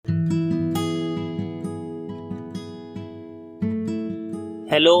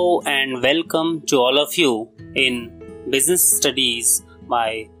Hello and welcome to all of you in Business Studies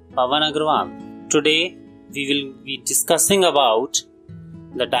by Pawan Agrawal. Today we will be discussing about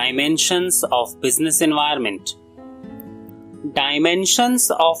the dimensions of business environment. Dimensions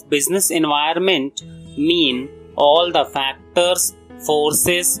of business environment mean all the factors,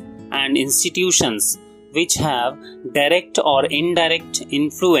 forces and institutions which have direct or indirect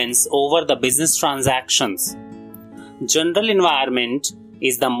influence over the business transactions. General environment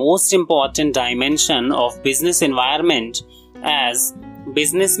is the most important dimension of business environment, as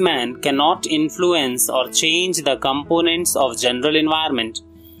businessman cannot influence or change the components of general environment.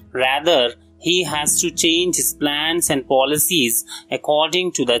 Rather, he has to change his plans and policies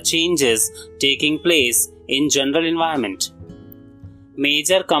according to the changes taking place in general environment.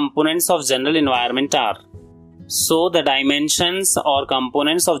 Major components of general environment are: so the dimensions or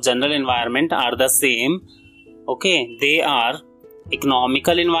components of general environment are the same. They are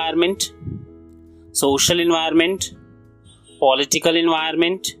economical environment, social environment, political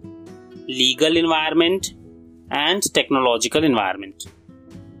environment, legal environment, and technological environment.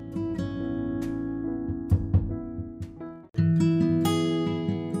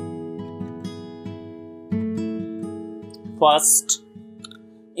 First,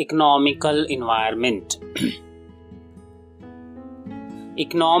 economical environment.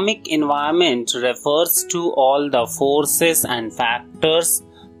 Economic environment refers to all the forces and factors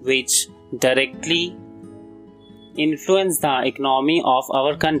which directly influence the economy of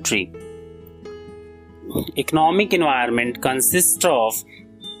our country. Economic environment consists of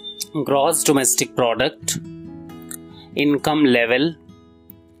gross domestic product, income level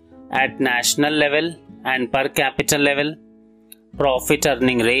at national level and per capita level, profit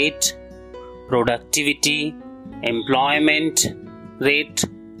earning rate, productivity, employment rate,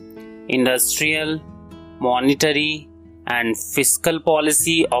 industrial, monetary and fiscal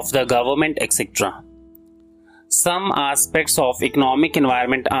policy of the government, etc. Some aspects of economic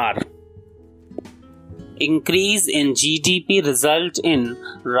environment are: increase in GDP result in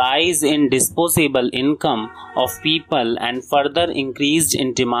rise in disposable income of people and further increased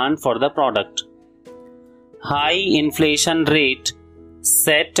in demand for the product. High inflation rate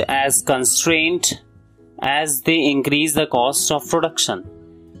set as constraint as they increase the cost of production.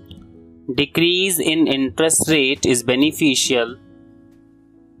 Decrease in interest rate is beneficial,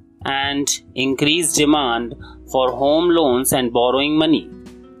 and increased demand for home loans and borrowing money.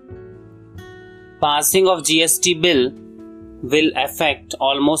 Passing of GST bill will affect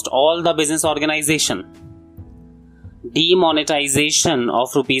almost all the business organization. Demonetization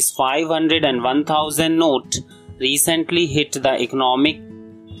of rupees 500 and 1000 note recently hit the economic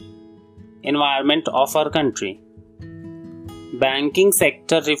environment of our country. Banking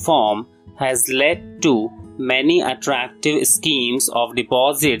sector reform has led to many attractive schemes of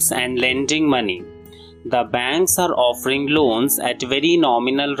deposits and lending money. The banks are offering loans at very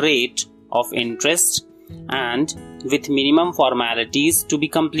nominal rate of interest and with minimum formalities to be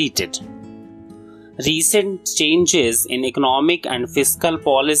completed. Recent changes in economic and fiscal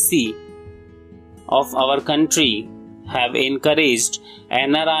policy of our country have encouraged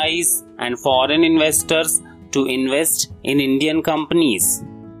NRIs and foreign investors to invest in Indian companies.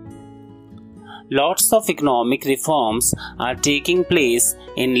 Lots of economic reforms are taking place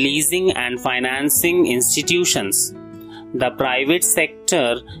in leasing and financing institutions. The private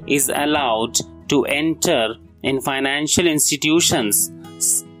sector is allowed to enter in financial institutions.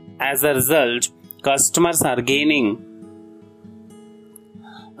 As a result, customers are gaining.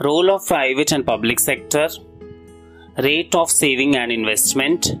 Role of private and public sector, rate of saving and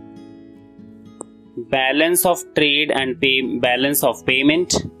investment, balance of trade and balance of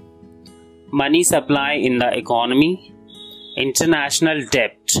payment, money supply in the economy, international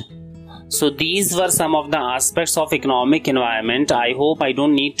debt. So these were some of the aspects of economic environment. I hope I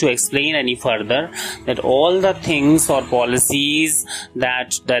don't need to explain any further that all the things or policies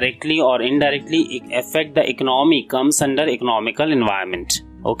that directly or indirectly affect the economy comes under economical environment.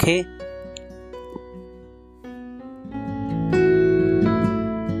 Okay.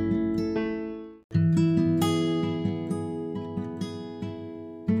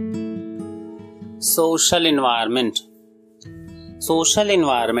 Social environment. Social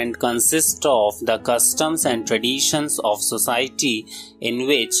environment consists of the customs and traditions of society in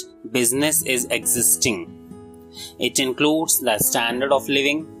which business is existing. It includes the standard of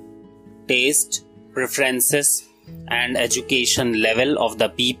living, taste, preferences, and education level of the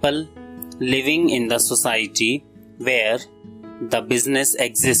people living in the society where the business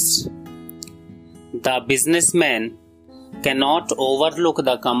exists. The businessmen cannot overlook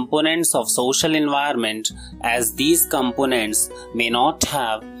the components of social environment, as these components may not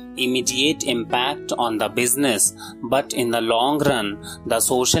have immediate impact on the business, but in the long run, the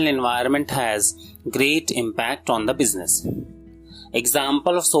social environment has great impact on the business.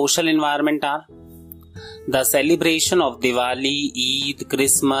 Example of social environment are the celebration of Diwali, Eid,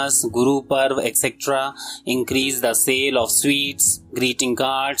 Christmas, Guru Parv, etc. increase the sale of sweets, greeting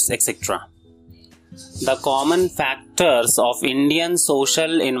cards, etc. The common factors of Indian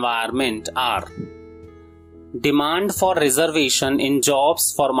social environment are demand for reservation in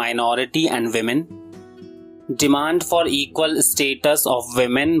jobs for minority and women, demand for equal status of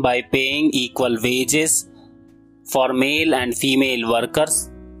women by paying equal wages for male and female workers,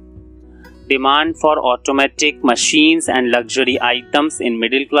 demand for automatic machines and luxury items in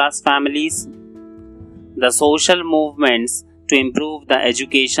middle class families, the social movements to improve the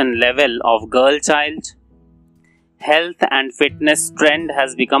education level of girl child, health and fitness trend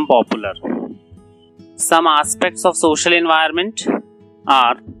has become popular. Some aspects of social environment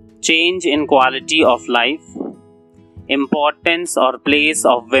are change in quality of life, importance or place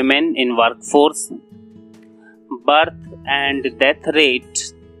of women in workforce, birth and death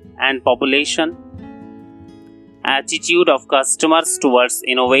rate and population, attitude of customers towards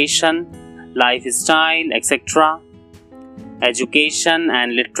innovation, lifestyle, etc., education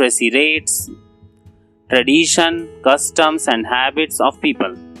and literacy rates, tradition, customs and habits of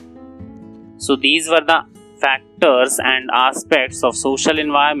people. So these were the factors and aspects of social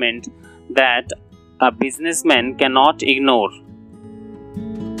environment that a businessman cannot ignore.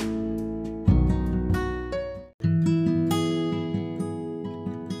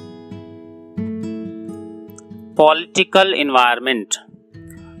 Political environment.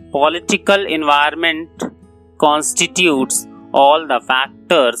 Political environment constitutes all the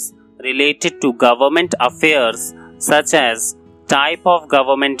factors related to government affairs, such as type of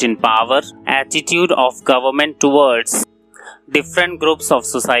government in power, attitude of government towards different groups of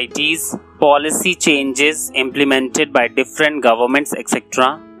societies, policy changes implemented by different governments,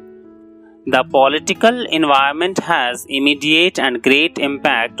 etc. The political environment has immediate and great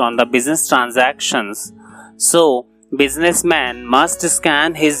impact on the business transactions. So, businessman must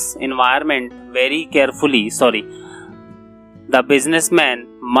scan his environment very carefully. The businessman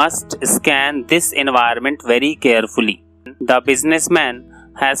must scan this environment very carefully. The businessman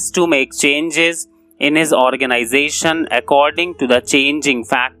has to make changes in his organization according to the changing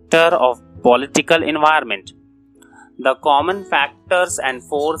factor of political environment. The common factors and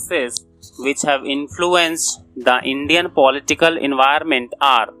forces which have influenced the Indian political environment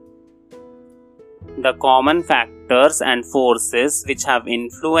are The common factors and forces which have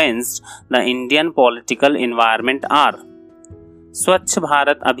influenced the Indian political environment are Swachh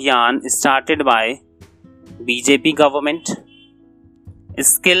Bharat Abhiyan started by BJP government,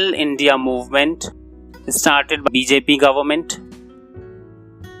 Skill India movement started by BJP government,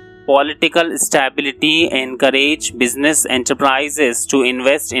 political stability encourage business enterprises to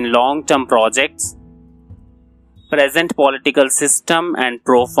invest in long-term projects, present political system and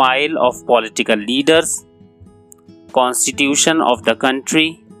profile of political leaders, constitution of the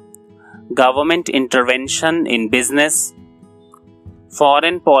country, government intervention in business,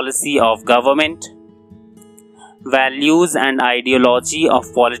 foreign policy of government, values and ideology of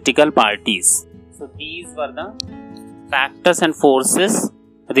political parties. So these were the factors and forces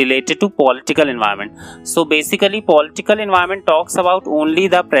related to political environment. So basically political environment talks about only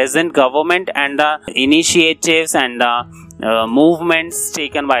the present government and the initiatives and the movements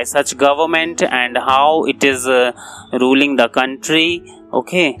taken by such government and how it is ruling the country.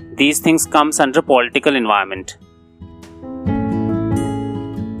 Okay, these things comes under political environment.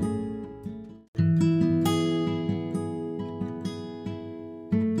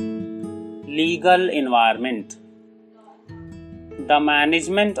 Legal environment. The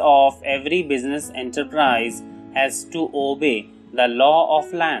management of every business enterprise has to obey the law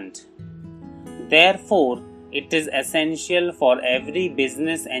of land. Therefore, it is essential for every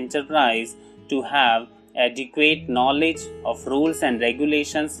business enterprise to have adequate knowledge of rules and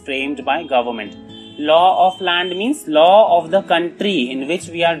regulations framed by government. Law of land means law of the country in which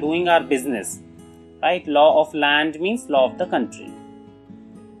we are doing our business. Right? Law of land means law of the country.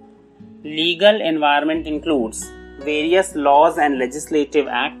 Legal environment includes various laws and legislative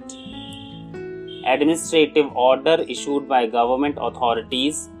act, administrative order issued by government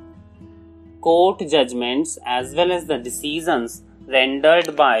authorities, court judgments as well as the decisions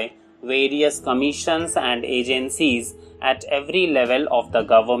rendered by various commissions and agencies at every level of the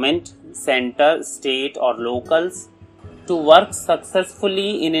government, center, state or locals. To work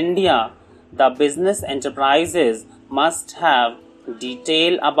successfully in India, the business enterprises must have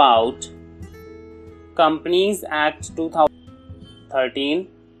detail about Companies Act 2013,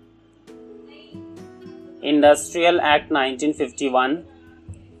 Industrial Act 1951,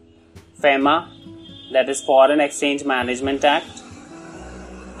 FEMA, that is Foreign Exchange Management Act,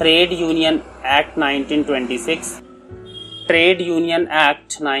 Trade Union Act 1926, Trade Union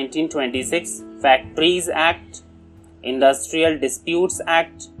Act 1926, Factories Act, Industrial Disputes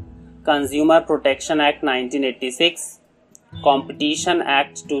Act, Consumer Protection Act 1986, Competition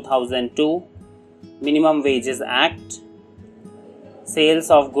Act 2002, Minimum Wages Act, Sales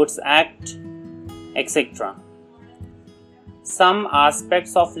of Goods Act, etc. Some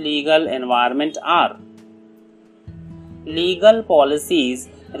aspects of legal environment are legal policies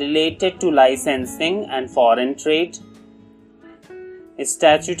related to licensing and foreign trade,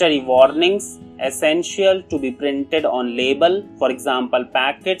 statutory warnings essential to be printed on label. For example,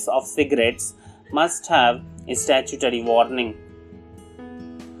 packets of cigarettes must have a statutory warning.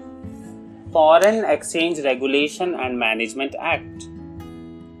 Foreign Exchange Regulation and Management Act.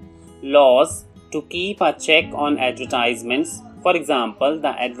 Laws to keep a check on advertisements. For example, the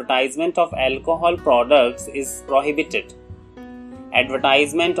advertisement of alcohol products is prohibited.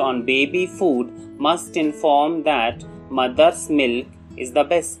 Advertisement on baby food must inform that mother's milk is the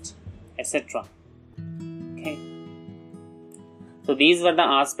best, etc. Okay. So these were the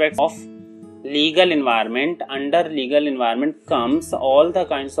aspects of legal environment. Under legal environment comes all the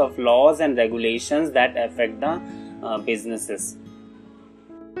kinds of laws and regulations that affect the businesses.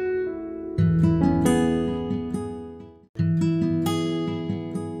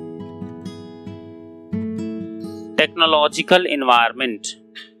 Technological environment.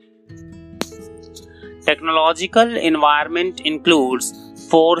 Technological environment includes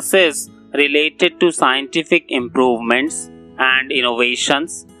forces related to scientific improvements and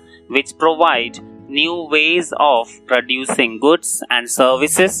innovations which provide new ways of producing goods and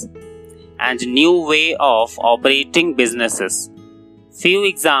services and new way of operating businesses. Few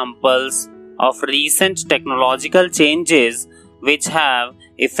examples of recent technological changes which have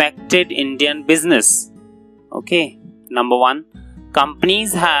affected Indian business. Okay, number 1,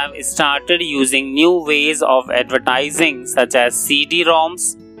 companies have started using new ways of advertising such as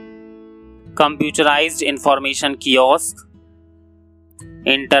CD-ROMs, computerized information kiosks,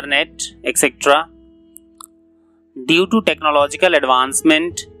 internet, etc. Due to technological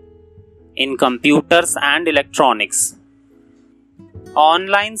advancement in computers and electronics,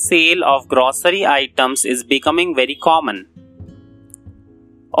 online sale of grocery items is becoming very common.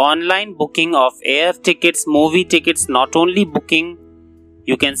 Online booking of air tickets, movie tickets, not only booking,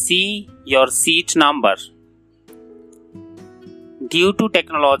 you can see your seat number. Due to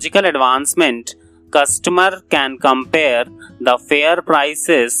technological advancement, customer can compare the fare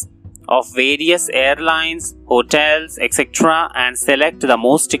prices of various airlines, hotels, etc. and select the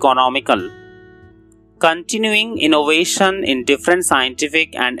most economical. Continuing innovation in different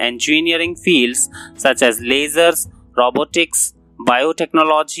scientific and engineering fields such as lasers, robotics,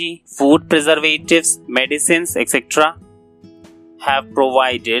 biotechnology, food preservatives, medicines, etc. have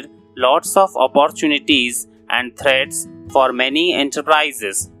provided lots of opportunities and threats for many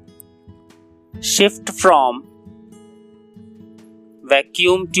enterprises. Shift from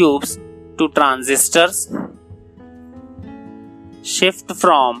vacuum tubes to transistors. Shift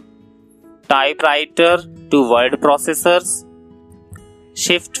from typewriter to word processors.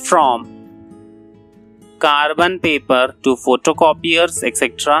 Shift from carbon paper to photocopiers,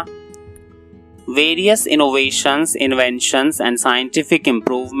 etc. Various innovations, inventions and scientific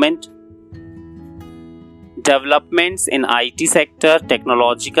improvement. Developments in IT sector,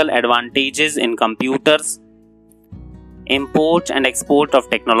 technological advantages in computers, import and export of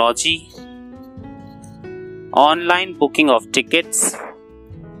technology, online booking of tickets,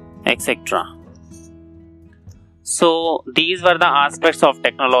 etc. So these were the aspects of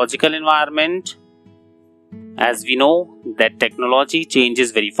technological environment. As we know that technology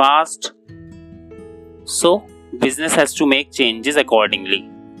changes very fast, so business has to make changes accordingly.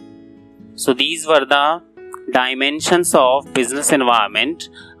 So these were the dimensions of business environment.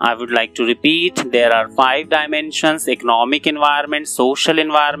 I would like to repeat, there are 5 dimensions: economic environment, social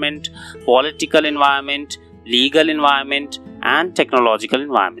environment, political environment, legal environment and technological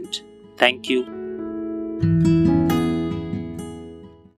environment. Thank you.